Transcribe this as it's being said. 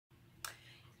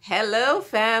Hello,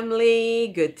 family.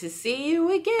 Good to see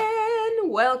you again.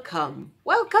 Welcome,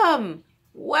 welcome,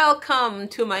 welcome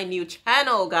to my new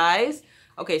channel, guys.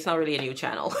 Okay, it's not really a new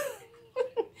channel,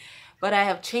 but I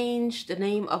have changed the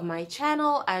name of my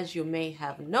channel, as you may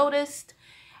have noticed.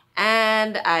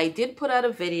 And I did put out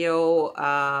a video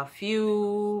a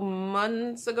few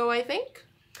months ago, I think,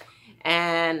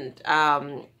 and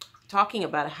talking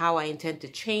about how I intend to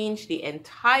change the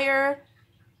entire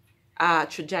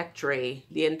trajectory,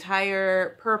 the entire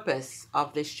purpose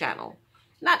of this channel.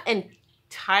 Not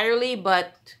entirely,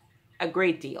 but a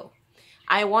great deal.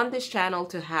 I want this channel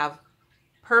to have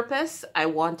purpose. I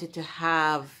want it to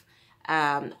have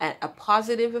a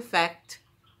positive effect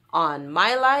on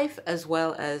my life as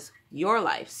well as your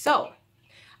life. So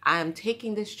I'm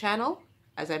taking this channel,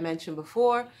 as I mentioned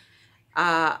before,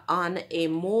 on a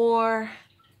more,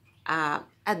 a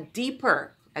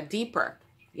deeper,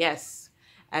 yes,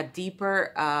 a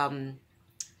deeper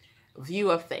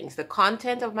view of things. The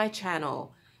content of my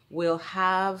channel will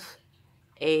have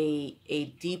a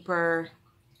deeper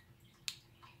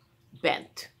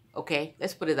bent. Okay,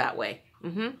 let's put it that way.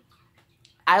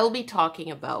 I will be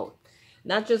talking about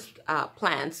not just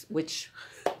plants, which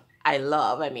I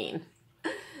love. I mean,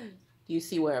 do you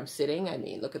see where I'm sitting? I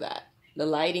mean, look at that. The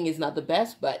lighting is not the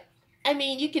best, but I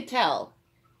mean, you could tell.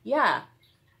 Yeah,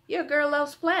 your girl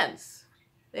loves plants.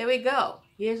 There we go.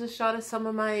 Here's a shot of some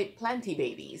of my planty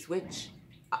babies, which,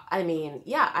 I mean,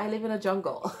 yeah, I live in a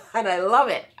jungle and I love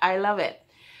it. I love it.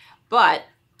 But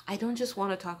I don't just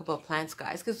want to talk about plants,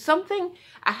 guys, because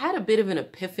I had a bit of an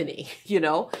epiphany, you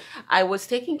know. I was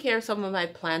taking care of some of my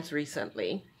plants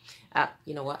recently.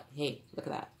 You know what? Hey, look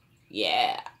at that.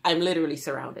 Yeah, I'm literally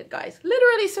surrounded, guys.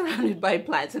 Literally surrounded by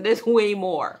plants, and there's way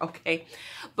more, okay?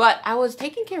 But I was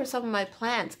taking care of some of my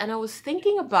plants, and I was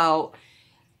thinking about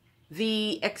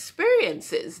the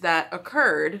experiences that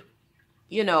occurred,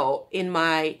 you know, in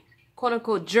my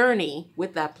quote-unquote journey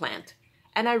with that plant.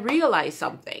 And I realized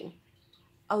something.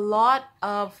 A lot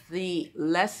of the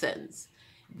lessons,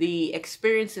 the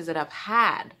experiences that I've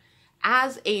had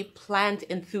as a plant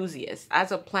enthusiast,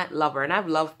 as a plant lover, and I've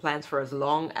loved plants for as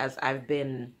long as I've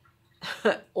been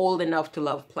old enough to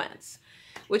love plants,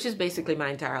 which is basically my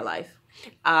entire life.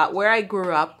 Where I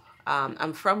grew up,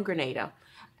 I'm from Grenada,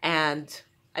 and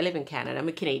I live in Canada. I'm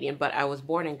a Canadian, but I was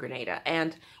born in Grenada.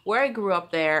 And where I grew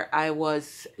up there, I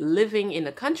was living in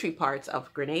the country parts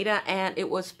of Grenada, and it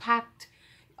was packed,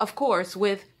 of course,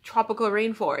 with tropical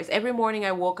rainforest. Every morning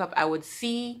I woke up, I would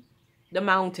see the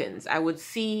mountains. I would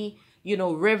see, you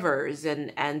know, rivers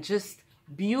and just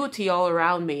beauty all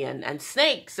around me, and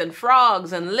snakes and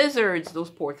frogs and lizards. Those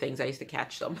poor things, I used to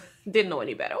catch them. Didn't know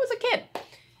any better. I was a kid.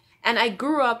 And I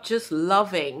grew up just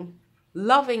loving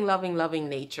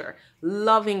nature,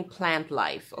 loving plant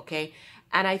life, okay?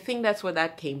 And I think that's where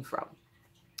that came from.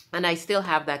 And I still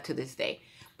have that to this day.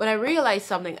 But I realized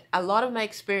something. A lot of my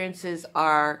experiences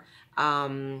are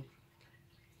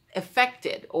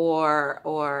affected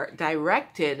or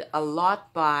directed a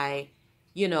lot by,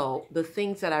 you know, the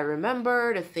things that I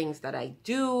remember, the things that I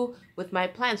do with my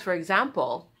plants. For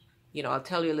example, you know, I'll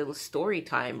tell you a little story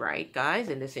time, right, guys?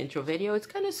 In this intro video, it's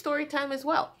kind of story time as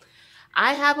well.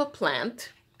 I have a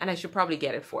plant, and I should probably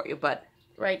get it for you, but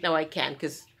right now I can't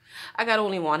because I got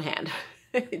only one hand.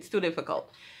 It's too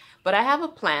difficult. But I have a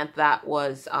plant that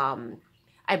was,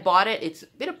 I bought it. It's a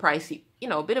bit of pricey, you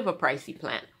know, a bit of a pricey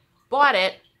plant. Bought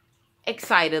it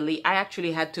excitedly. I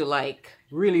actually had to like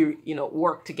really, you know,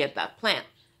 work to get that plant.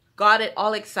 Got it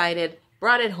all excited,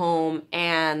 brought it home,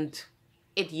 and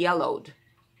it yellowed.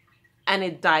 And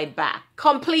it died back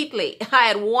completely. I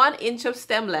had 1 inch of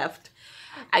stem left.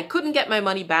 I couldn't get my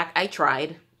money back. I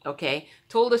tried, okay?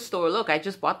 Told the store, look, I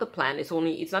just bought the plant. It's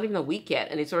not even a week yet,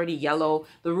 and it's already yellow.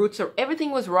 The roots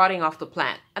everything was rotting off the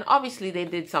plant. And obviously they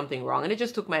did something wrong, and it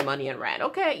just took my money and ran.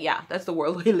 Okay, yeah, that's the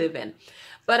world we live in.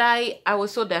 But I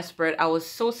was so desperate. I was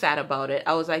so sad about it.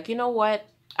 I was like, you know what?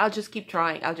 I'll just keep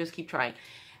trying. I'll just keep trying.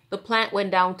 The plant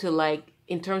went down to, like,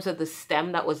 in terms of the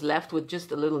stem that was left with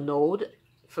just a little node,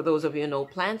 for those of you who know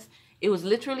plants, it was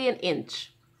literally 1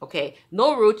 inch. Okay,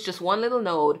 no roots, just one little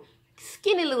node,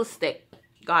 skinny little stick.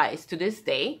 Guys, to this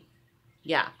day,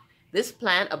 yeah, this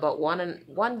plant about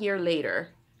 1 year later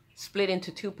split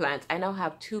into 2 plants. I now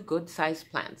have 2 good-sized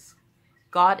plants.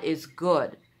 God is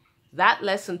good. That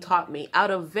lesson taught me out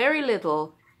of very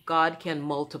little, God can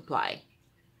multiply.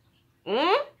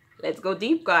 Let's go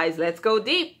deep, guys. Let's go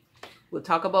deep. We'll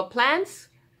talk about plants.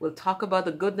 We'll talk about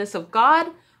the goodness of God.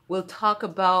 We'll talk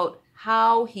about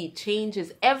how he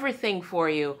changes everything for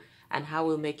you and how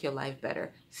he'll make your life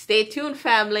better. Stay tuned,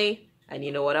 family. And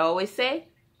you know what I always say?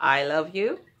 I love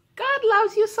you. God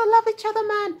loves you, so love each other,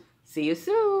 man. See you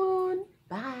soon.